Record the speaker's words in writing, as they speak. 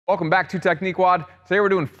Welcome back to TechniqueWOD. Today we're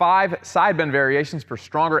doing 5 side bend variations for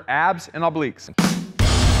stronger abs and obliques.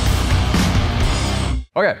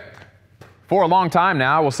 Okay, for a long time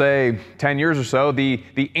now, we'll say 10 years or so, the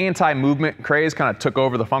anti-movement craze kind of took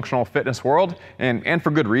over the functional fitness world, and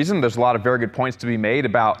for good reason. There's a lot of very good points to be made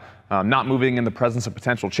about not moving in the presence of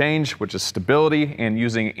potential change, which is stability, and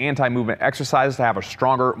using anti-movement exercises to have a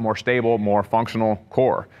stronger, more stable, more functional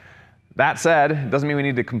core. That said, it doesn't mean we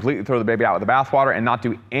need to completely throw the baby out with the bathwater and not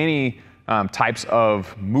do any types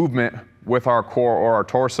of movement with our core or our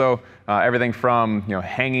torso. Everything from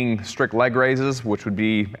hanging strict leg raises, which would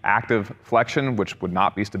be active flexion, which would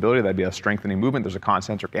not be stability. That'd be a strengthening movement. There's a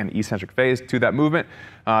concentric and eccentric phase to that movement.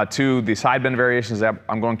 To the side bend variations that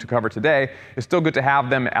I'm going to cover today, it's still good to have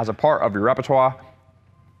them as a part of your repertoire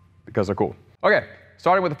because they're cool. Okay,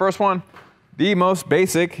 starting with the first one, the most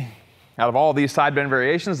basic out of all these side bend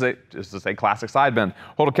variations, just a classic side bend.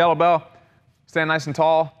 Hold a kettlebell, stand nice and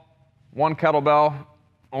tall, one kettlebell,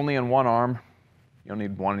 only in one arm. You don't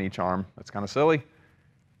need one in each arm. That's kind of silly.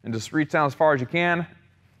 And just reach down as far as you can,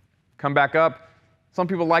 come back up. Some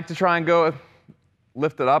people like to try and go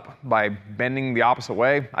lift it up by bending the opposite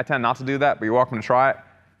way. I tend not to do that, but you're welcome to try it.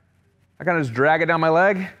 I kind of just drag it down my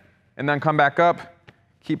leg and then come back up,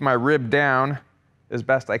 keep my rib down as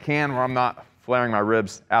best I can where I'm not flaring my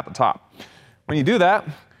ribs at the top. When you do that,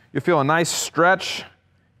 you'll feel a nice stretch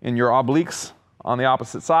in your obliques on the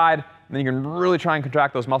opposite side, and then you can really try and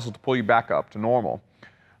contract those muscles to pull you back up to normal.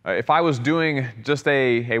 If I was doing just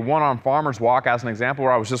a one-arm farmer's walk as an example,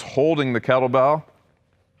 where I was just holding the kettlebell,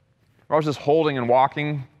 or I was just holding and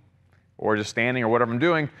walking, or just standing or whatever I'm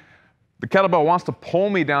doing, the kettlebell wants to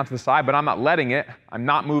pull me down to the side, but I'm not letting it. I'm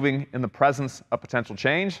not moving in the presence of potential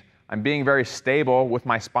change. I'm being very stable with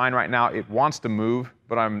my spine right now. It wants to move,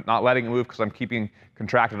 but I'm not letting it move because I'm keeping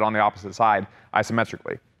contracted on the opposite side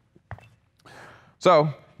isometrically. So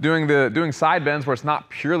doing side bends where it's not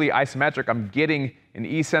purely isometric, I'm getting an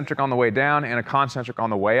eccentric on the way down and a concentric on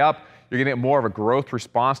the way up. You're going to get more of a growth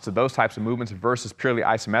response to those types of movements versus purely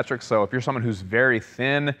isometric. So if you're someone who's very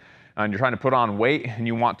thin and you're trying to put on weight and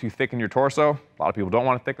you want to thicken your torso, a lot of people don't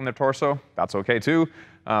want to thicken their torso. That's okay too.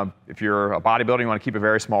 If you're a bodybuilder, you want to keep a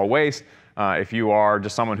very small waist. If you are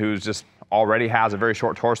just someone who's just already has a very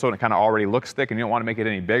short torso and it kind of already looks thick and you don't want to make it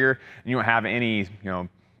any bigger, and you don't have any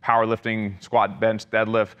powerlifting, squat, bench,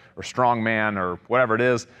 deadlift, or strongman, or whatever it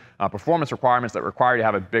is, performance requirements that require you to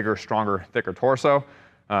have a bigger, stronger, thicker torso,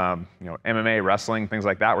 MMA, wrestling, things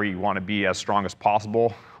like that, where you want to be as strong as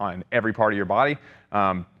possible on every part of your body,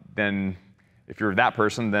 then if you're that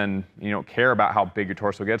person, then you don't care about how big your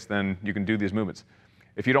torso gets, then you can do these movements.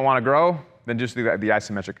 If you don't want to grow, then just do the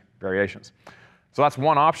isometric variations. So that's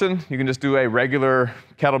one option. You can just do a regular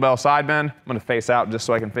kettlebell side bend. I'm going to face out just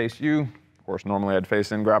so I can face you. Of course, normally I'd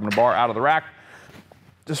face in grabbing a bar out of the rack.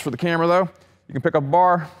 Just for the camera though, you can pick up a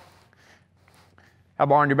bar, have a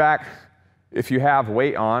bar on your back. If you have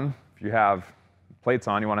weight on, if you have plates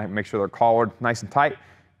on, you want to make sure they're collared nice and tight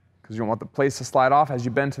because you don't want the plates to slide off as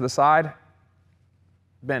you bend to the side.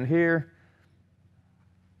 Bend here.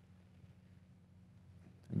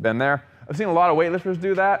 Bend there. I've seen a lot of weightlifters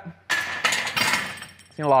do that.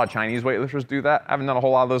 I've seen a lot of Chinese weightlifters do that. I haven't done a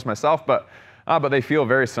whole lot of those myself, but they feel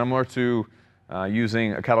very similar to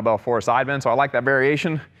using a kettlebell for a side bend, so I like that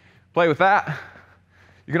variation. Play with that.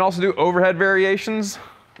 You can also do overhead variations.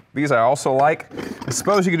 These I also like. I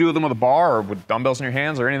suppose you could do them with a bar or with dumbbells in your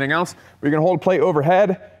hands or anything else, where you're gonna hold a plate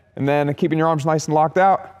overhead and then keeping your arms nice and locked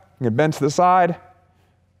out. You can bend to the side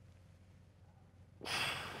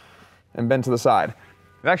and bend to the side.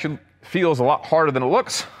 It actually feels a lot harder than it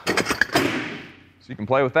looks, so you can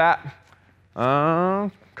play with that.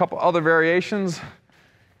 A couple other variations.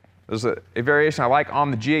 There's a variation I like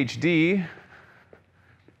on the GHD,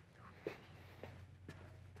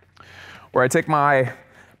 where I take my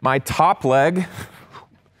top leg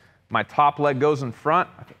goes in front.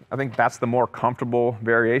 I think that's the more comfortable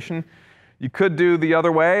variation. You could do the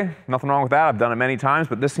other way, nothing wrong with that. I've done it many times,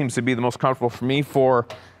 but this seems to be the most comfortable for me for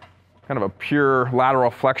kind of a pure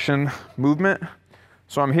lateral flexion movement.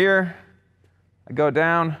 So I'm here, I go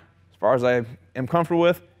down as far as I am comfortable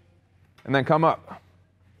with, and then come up.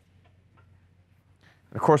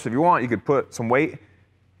 And of course, if you want, you could put some weight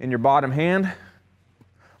in your bottom hand,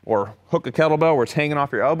 or hook a kettlebell where it's hanging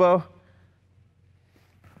off your elbow.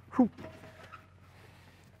 Whew.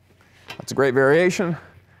 That's a great variation.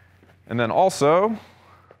 And then also,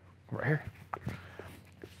 right here,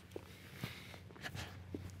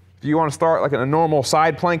 if you want to start like in a normal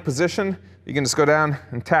side plank position, you can just go down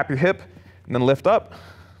and tap your hip and then lift up.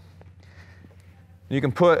 You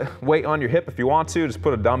can put weight on your hip if you want to, just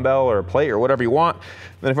put a dumbbell or a plate or whatever you want.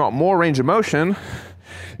 Then if you want more range of motion,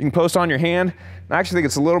 you You can post on your hand. I actually think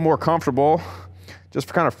it's a little more comfortable, just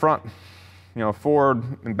for kind of front, forward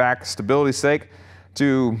and back stability's sake,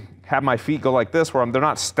 to have my feet go like this, where they're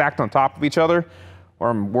not stacked on top of each other, or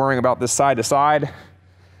I'm worrying about this side to side.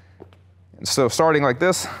 And so starting like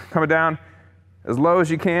this, coming down as low as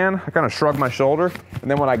you can, I kind of shrug my shoulder, and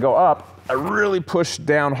then when I go up, I really push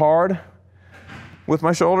down hard with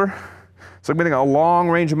my shoulder. So I'm getting a long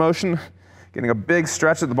range of motion, getting a big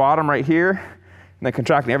stretch at the bottom right here, and then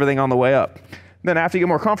contracting everything on the way up. Then after you get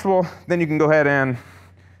more comfortable, then you can go ahead and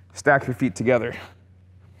stack your feet together.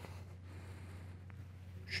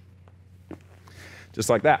 Just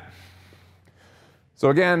like that.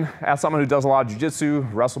 So again, as someone who does a lot of jiu-jitsu,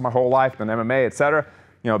 wrestled my whole life, been MMA, etc.,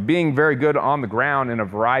 being very good on the ground in a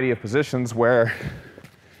variety of positions where,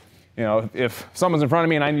 if someone's in front of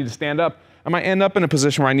me and I need to stand up, I might end up in a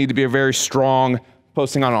position where I need to be a very strong,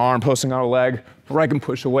 posting on an arm, posting on a leg, where I can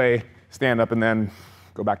push away, stand up, and then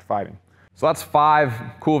go back to fighting. So that's 5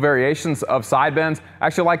 cool variations of side bends. I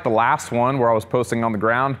actually like the last one where I was posting on the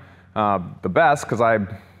ground the best, because I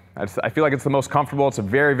feel like it's the most comfortable. It's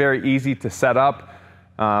very, very easy to set up.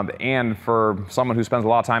 And for someone who spends a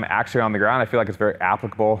lot of time actually on the ground, I feel like it's very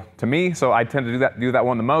applicable to me. So I tend to do that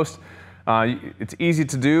one the most. It's easy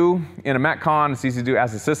to do in a Metcon. It's easy to do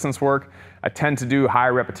as assistance work. I tend to do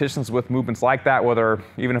higher repetitions with movements like that,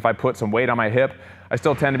 even if I put some weight on my hip, I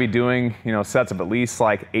still tend to be doing sets of at least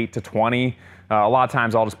like 8 to 20. A lot of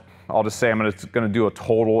times I'll just say I'm going to do a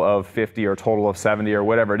total of 50 or a total of 70 or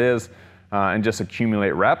whatever it is, and just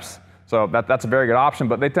accumulate reps. So that's a very good option,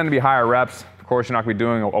 but they tend to be higher reps. Of course, you're not going to be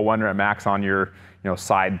doing a 1 rep max on your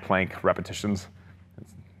side plank repetitions.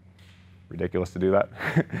 It's ridiculous to do that.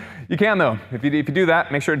 You can though. If you do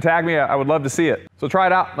that, make sure to tag me. I would love to see it. So try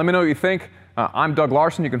it out. Let me know what you think. I'm Doug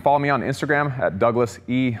Larson. You can follow me on Instagram at Douglas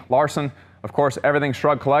E. Larson. Of course, everything's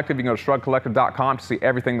Shrugged Collective. You can go to shruggedcollective.com to see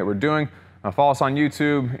everything that we're doing. Follow us on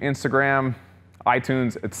YouTube, Instagram,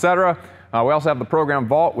 iTunes, etc. We also have the program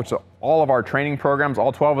Vault, which all of our training programs,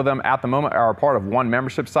 all 12 of them at the moment, are a part of one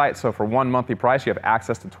membership site. So for one monthly price, you have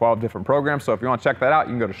access to 12 different programs. So if you want to check that out,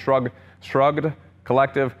 you can go to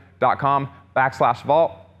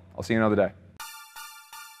shruggedcollective.com/vault. I'll see you another day.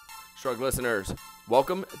 Shrugged listeners,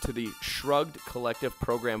 welcome to the Shrugged Collective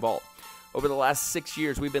Program Vault. Over the last 6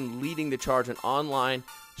 years, we've been leading the charge in online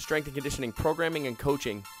strength and conditioning programming and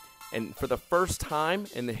coaching. And for the first time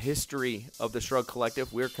in the history of the Shrugged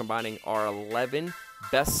Collective, we're combining our 11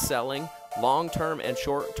 best-selling long-term and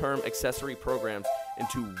short-term accessory programs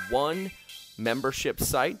into one membership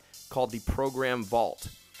site called the Program Vault.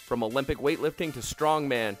 From Olympic weightlifting to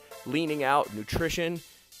strongman, leaning out, nutrition,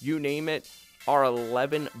 you name it, our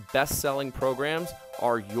 11 best-selling programs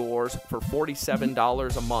are yours for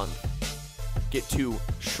 $47 a month. Get to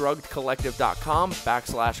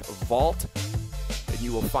shruggedcollective.com/vault.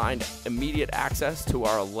 You will find immediate access to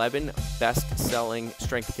our 11 best-selling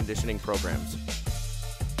strength and conditioning programs.